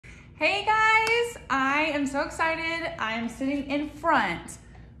Hey guys, I am so excited. I am sitting in front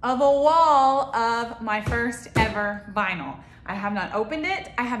of a wall of my first ever vinyl. I have not opened it.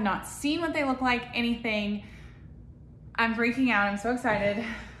 I have not seen what they look like, anything. I'm freaking out. I'm so excited.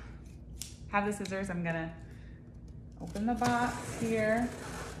 Have the scissors. I'm gonna open the box here.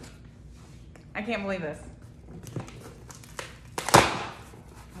 I can't believe this.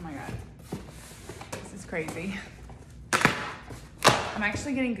 Oh my God. This is crazy. I'm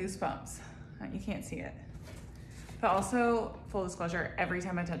actually getting goosebumps. You can't see it. But also, full disclosure, every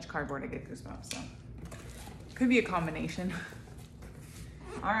time I touch cardboard, I get goosebumps, so. Could be a combination.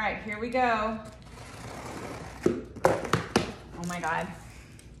 All right, here we go. Oh my God.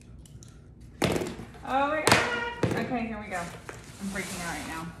 Oh my God. Okay, here we go. I'm freaking out right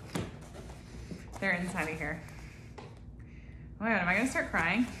now. They're inside of here. Oh my God, am I gonna start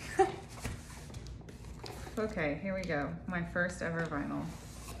crying? Okay, here we go. My first ever vinyl.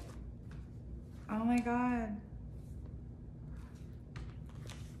 Oh my God.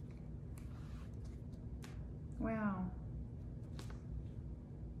 Wow.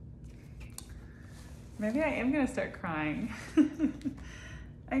 Maybe I am gonna start crying.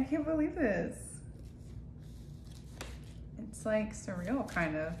 I can't believe this. It's like surreal,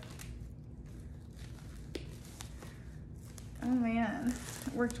 kind of. Oh man,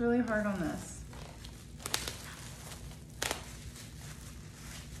 I worked really hard on this.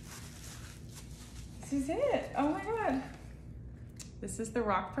 This is it. Oh my God. This is the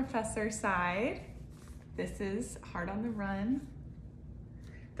Rock Professor side. This is Hard on the Run.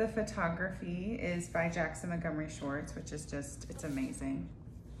 The photography is by Jackson Montgomery Schwartz, which is just, it's amazing.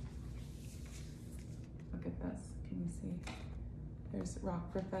 Look at this. Can you see? There's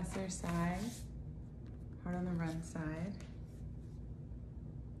Rock Professor side, Hard on the Run side.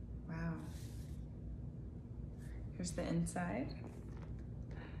 Wow. Here's the inside.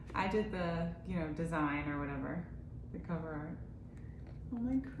 I did the, design or whatever, the cover art. All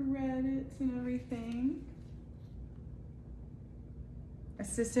my credits and everything.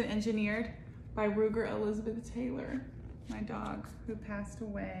 Assistant engineered by Ruger Elizabeth Taylor, my dog who passed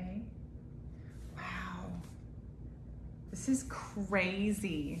away. Wow. This is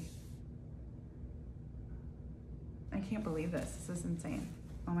crazy. I can't believe this. This is insane.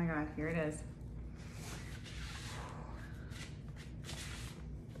 Oh my God, here it is.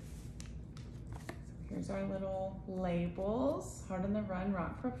 Here's our little labels. Hard on the Run,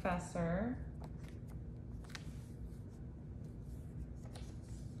 Rock Professor.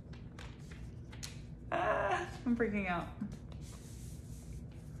 I'm freaking out.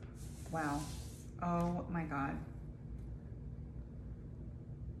 Wow. Oh my God.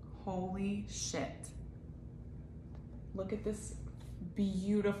 Holy shit. Look at this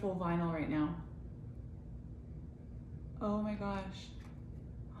beautiful vinyl right now. Oh my gosh.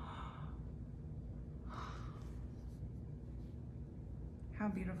 How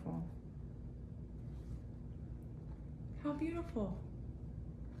beautiful. How beautiful.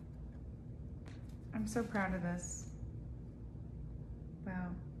 I'm so proud of this. Wow.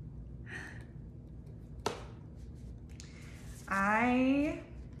 I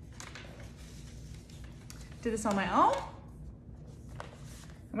did this on my own.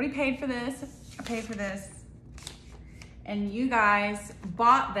 Nobody paid for this. I paid for this. And you guys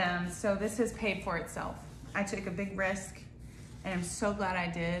bought them, so this has paid for itself. I took a big risk. And I'm so glad I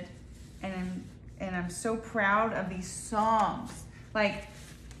did. And I'm so proud of these songs. Like,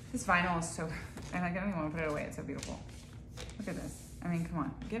 this vinyl is so, and I don't even want to put it away. It's so beautiful. Look at this. I mean, come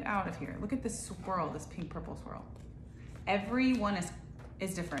on, get out of here. Look at this swirl, this pink purple swirl. Every one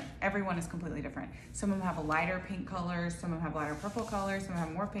is different. Every one is completely different. Some of them have a lighter pink color. Some of them have lighter purple colors. Some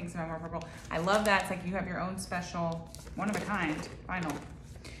have more pink, some have more purple. I love that. It's like you have your own special, one of a kind vinyl.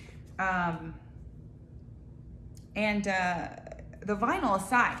 The vinyl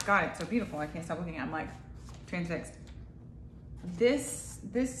aside, God, it's so beautiful. I can't stop looking at it. I'm like transfixed. These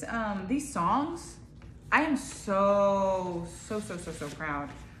songs, I am so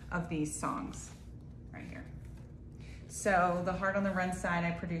proud of these songs right here. So the Hard on the Run side I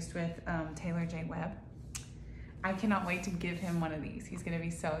produced with Taylor J. Webb. I cannot wait to give him one of these. He's gonna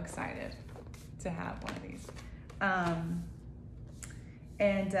be so excited to have one of these.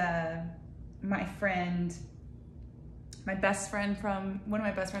 My best friend one of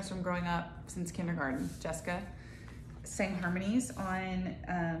my best friends from growing up since kindergarten, Jessica, sang harmonies on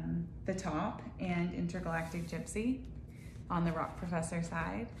The Top and Intergalactic Gypsy on the Rock Professor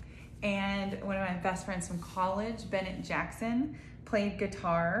side. And one of my best friends from college, Bennett Jackson, played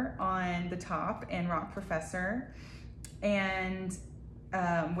guitar on The Top and Rock Professor. And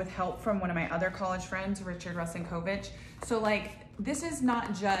with help from one of my other college friends, Richard Rusinkovich. So like this is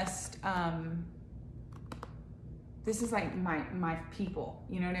not just, this is like my people,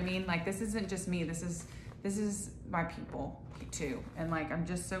 you know what I mean? Like, this isn't just me, this is my people too. And like, I'm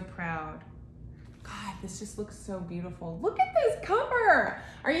just so proud. God, this just looks so beautiful. Look at this cover.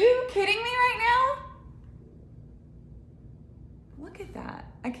 Are you kidding me right now? Look at that.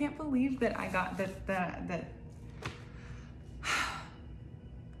 I can't believe that I got that.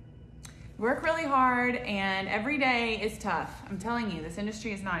 Work really hard, and every day is tough. I'm telling you, this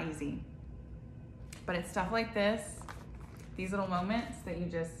industry is not easy. But it's stuff like this, these little moments that you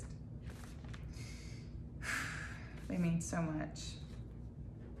just, they mean so much.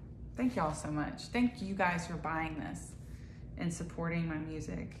 Thank y'all so much. Thank you guys for buying this and supporting my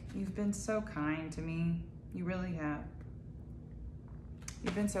music. You've been so kind to me. You really have.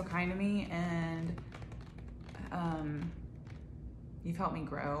 You've been so kind to me, and you've helped me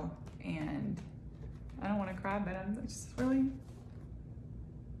grow. And I don't want to cry, but I'm just really,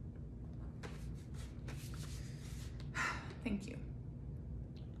 thank you.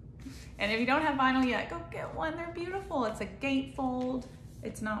 And if you don't have vinyl yet, go get one. They're beautiful. It's a gatefold.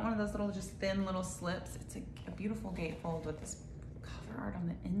 It's not one of those little, just thin little slips. It's a beautiful gatefold with this cover art on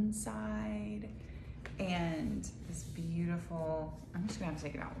the inside. And this beautiful, I'm just gonna have to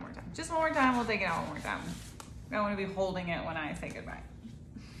take it out one more time. Just one more time, we'll take it out one more time. I don't wanna be holding it when I say goodbye.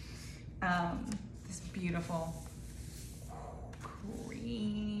 This beautiful,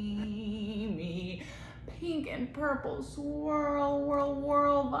 creamy, pink and purple swirl,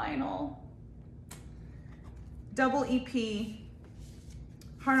 whirl vinyl. Double EP,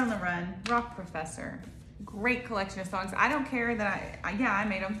 Heart on the Run, Rock Professor. Great collection of songs. I don't care that I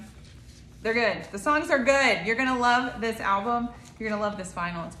made them. They're good. The songs are good. You're gonna love this album. You're gonna love this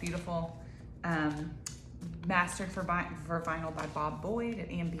vinyl. It's beautiful. Mastered for vinyl by Bob Boyd at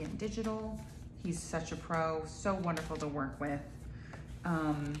Ambient Digital. He's such a pro, so wonderful to work with.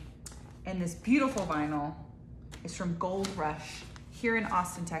 And this beautiful vinyl is from Gold Rush here in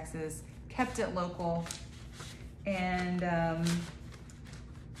Austin, Texas. Kept it local. And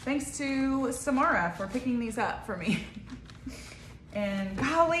thanks to Samara for picking these up for me. And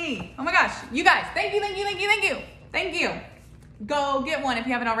golly, oh my gosh, you guys, thank you. Go get one if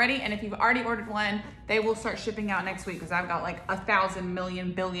you haven't already. And if you've already ordered one, they will start shipping out next week, because I've got like 1,000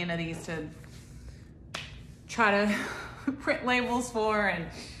 million billion of these to try to print labels for and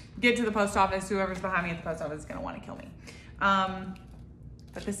get to the post office. Whoever's behind me at the post office is gonna wanna kill me.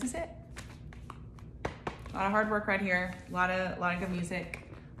 But this is it. A lot of hard work right here. A lot of good music,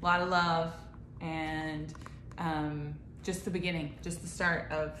 a lot of love, and just the beginning, just the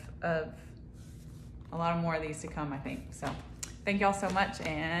start of a lot of more of these to come, I think. So thank y'all so much,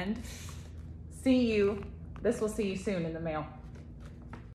 and this will see you soon in the mail.